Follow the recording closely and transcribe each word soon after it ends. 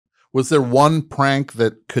Was there one prank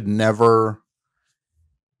that could never,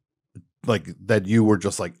 like, that you were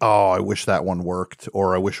just like, oh, I wish that one worked,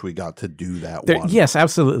 or I wish we got to do that one? Yes,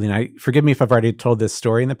 absolutely. And forgive me if I've already told this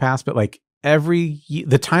story in the past, but like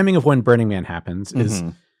the timing of when Burning Man happens is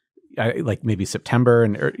like maybe September,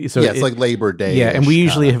 and so it's like Labor Day. Yeah, and we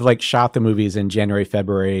usually have like shot the movies in January,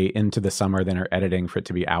 February into the summer, then are editing for it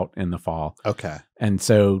to be out in the fall. Okay. And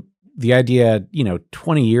so the idea,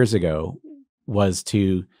 20 years ago was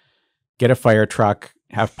to get a fire truck,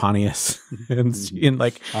 have Pontius, and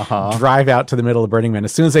like drive out to the middle of Burning Man.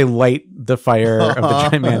 As soon as they light the fire of the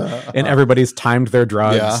Giant Man, and everybody's timed their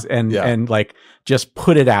drugs, and like just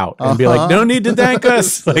put it out and be like, no need to thank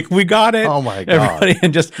us, like we got it. Oh my god! Everybody,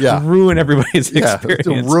 and just ruin everybody's experience.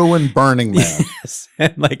 To ruin Burning Man. Yes.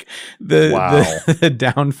 And like the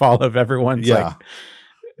downfall of everyone's like.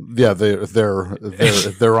 Yeah,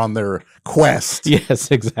 they're on their quest. Yes,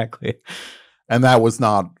 exactly. And that was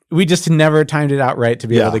not. We just never timed it out right to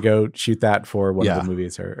be able to go shoot that for one of the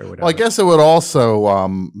movies or whatever. Well, I guess it would also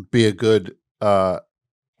be a good. It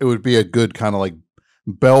would be a good kind of like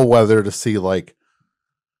bellwether to see like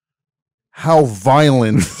how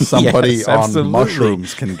violent somebody on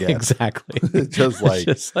mushrooms can get. Exactly.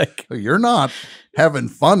 just like you're not having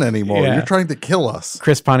fun anymore. You're trying to kill us.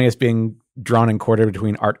 Chris Pontius being drawn and quartered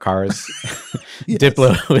between art cars.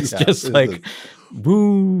 Diplo was just like,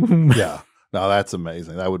 boom. Yeah. No, that's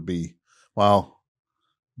amazing. That would be, well,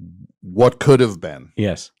 what could have been.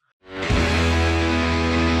 Yes.